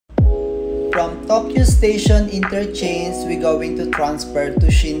From Tokyo Station interchange, we're going to transfer to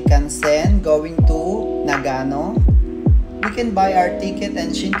Shinkansen going to Nagano. We can buy our ticket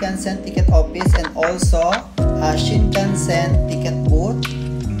and Shinkansen ticket office and also Shinkansen ticket booth.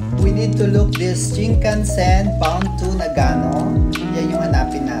 We need to look this Shinkansen bound to Nagano. Yan yung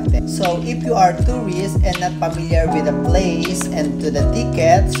hanapin natin. So if you are tourist and not familiar with the place and to the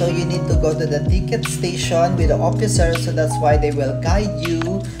ticket, so you need to go to the ticket station with the officer, so that's why they will guide you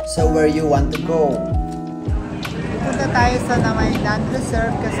so where you want to go. Punta tayo sa na may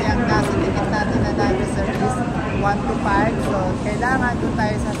non-reserve kasi ang nasa ticket natin na non-reserve is 1 to 5. So kailangan doon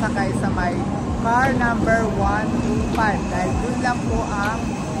tayo sasakay sa may car number 125 dahil doon lang po ang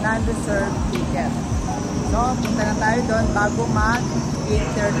non-reserve ticket. So, punta na tayo doon bago mag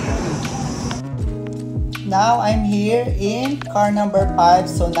 8:30. Now, I'm here in car number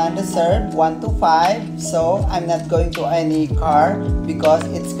 5. So, non-reserve 1 to 5. So, I'm not going to any car because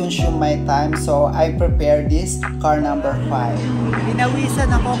it's consume my time. So, I prepare this car number 5.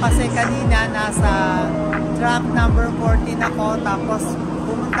 Inawisan ako kasi kanina nasa truck number 14 ako. Tapos,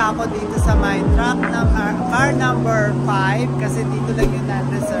 pumunta ako dito sa my car number 5 kasi dito lang yung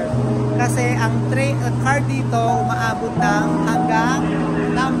non-reserve. Kasi ang car dito umaabot ng hanggang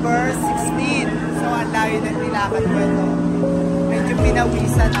number 16. So ang layo ng nilakad ko ito. Medyo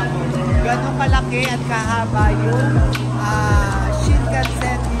pinawisan ako. Ganun kalaki at kahaba yung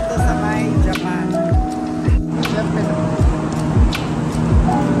Shinkansen dito sa may Japan. Siyempre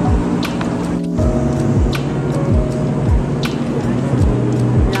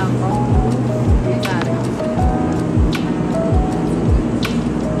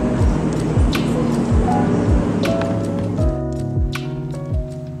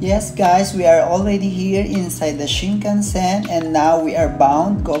Yes guys, we are already here inside the Shinkansen and now we are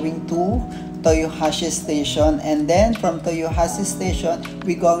bound going to Toyohashi Station, and then from Toyohashi Station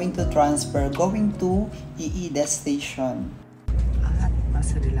we're going to transfer going to IIDA Station. At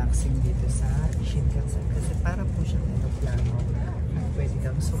mas relaxing dito sa Shinkansen kasi para po siyang aeroplano at pwede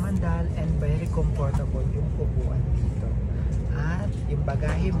kang sumandal and very comfortable yung upuan dito. At yung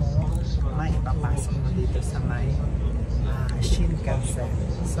bagahe mo, maipapasok mo dito sa may Shinkansen.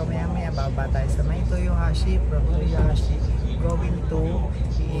 So maya baba tayo sa may Toyohashi, from Toyohashi going to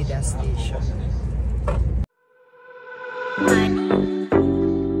IIDA Station.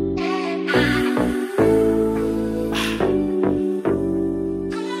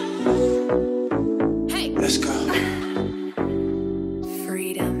 Hey, let's go.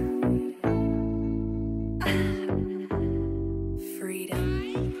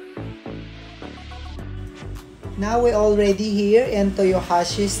 Now we're already here in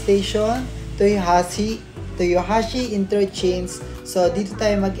Toyohashi Station, Toyohashi Interchange. So dito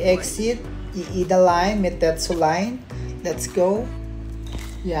tayo mag-exit, IIDA line, Metetsu line. Let's go.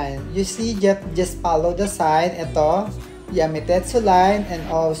 Yan, you see, just follow the sign. Ito, yan, Metetsu line and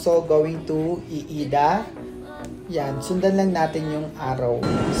also going to IIDA. Yan, sundan lang natin yung arrow.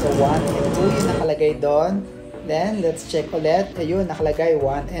 So 1 and 2 yung nakalagay doon. Then let's check ulit. Ayun, nakalagay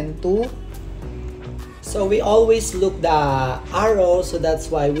 1 and 2. So we always look the arrow, so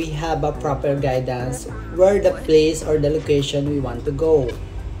that's why we have a proper guidance where the place or the location we want to go.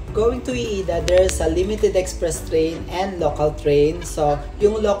 Going to IIDA, there's a limited express train and local train. So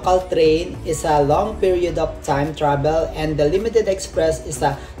yung local train is a long period of time travel and the limited express is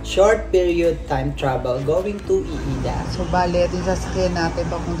a short period time travel going to IIDA. So bale, yung sasakyan natin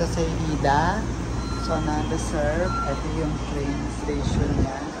papunta sa IIDA. So na-reserve, ito yung train station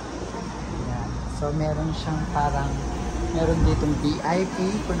niya. So, meron siyang meron ditong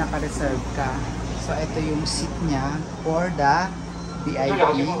VIP kung naka-reserve ka. So, ito yung seat niya for the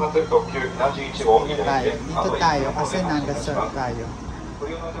VIP. Dito tayo kasi nag-reserve tayo.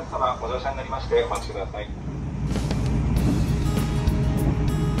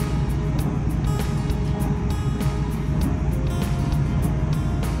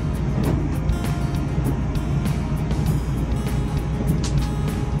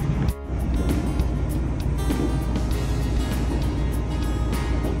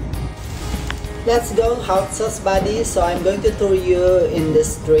 Let's go, hot sauce buddy. So I'm going to tour you in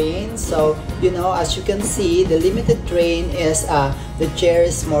this train. So you know, as you can see, the limited train is the chair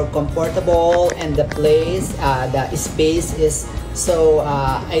is more comfortable and the place, the space is so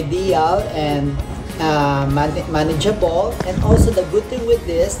ideal and manageable. And also the good thing with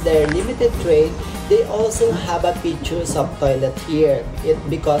this, their limited train, they also have a features of toilet here.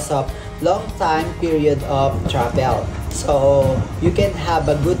 Because of long time period of travel. So you can have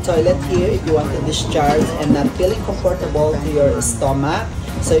a good toilet here if you want to discharge and not feeling comfortable to your stomach.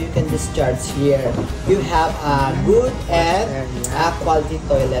 so you can discharge here. You have a good and quality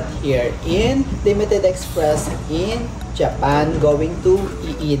toilet here in Limited Express in Japan going to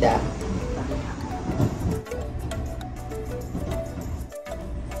IIDA.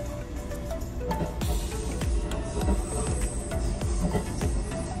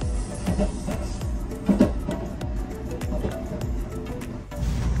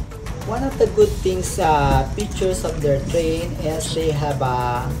 One of the good things, features of their train is they have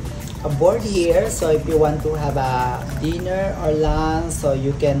a board here. So if you want to have a dinner or lunch, so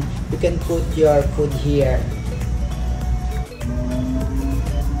you can put your food here.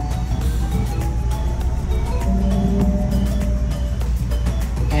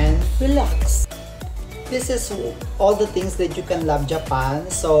 And relax. This is all the things that you can love Japan.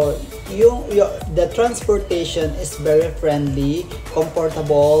 So the transportation is very friendly,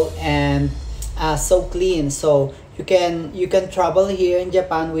 comfortable, and so clean. So you can travel here in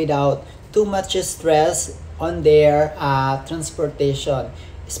Japan without too much stress on their transportation.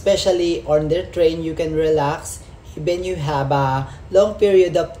 Especially on their train, you can relax. Even you have a long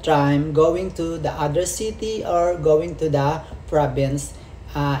period of time going to the other city or going to the province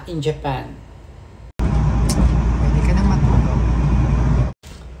in Japan.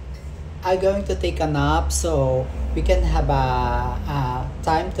 I'm going to take a nap so we can have a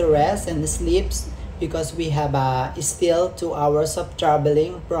time to rest and sleep because we have still 2 hours of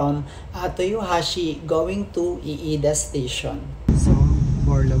traveling from Toyohashi going to IIDA station. So,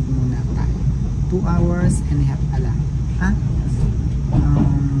 Borlog muna tayo. 2 hours and a half pala. Ha?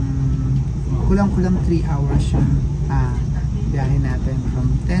 Kulang-kulang 3 hours yung biyahe natin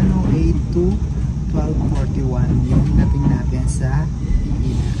from 10:08 to 12:41 yung dating natin sa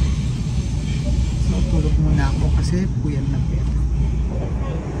IIDA. So, tulog muna ako kasi puyat na puyat.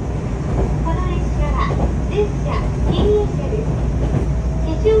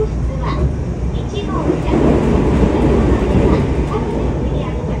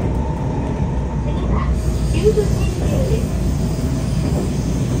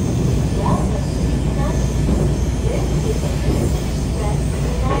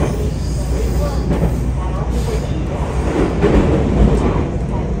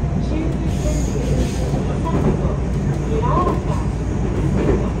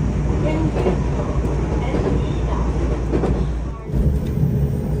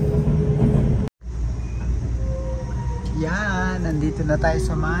 Yan, nandito na tayo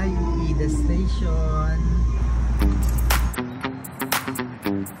sa may IIDA station.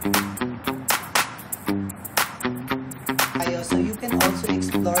 So you can also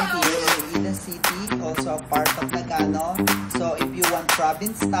explore here in IIDA City, also a part of Nagano. So if you want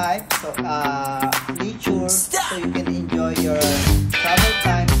province type, so nature, so you can enjoy your travel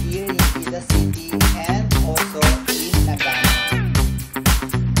time here in IIDA City and also in Nagano.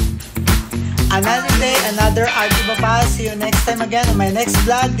 Another day, another IIDA. See you next time again on my next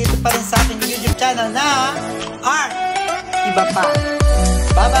vlog dito pa rin sa aking YouTube channel na Art Iba Pa.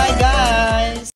 Bye bye guys!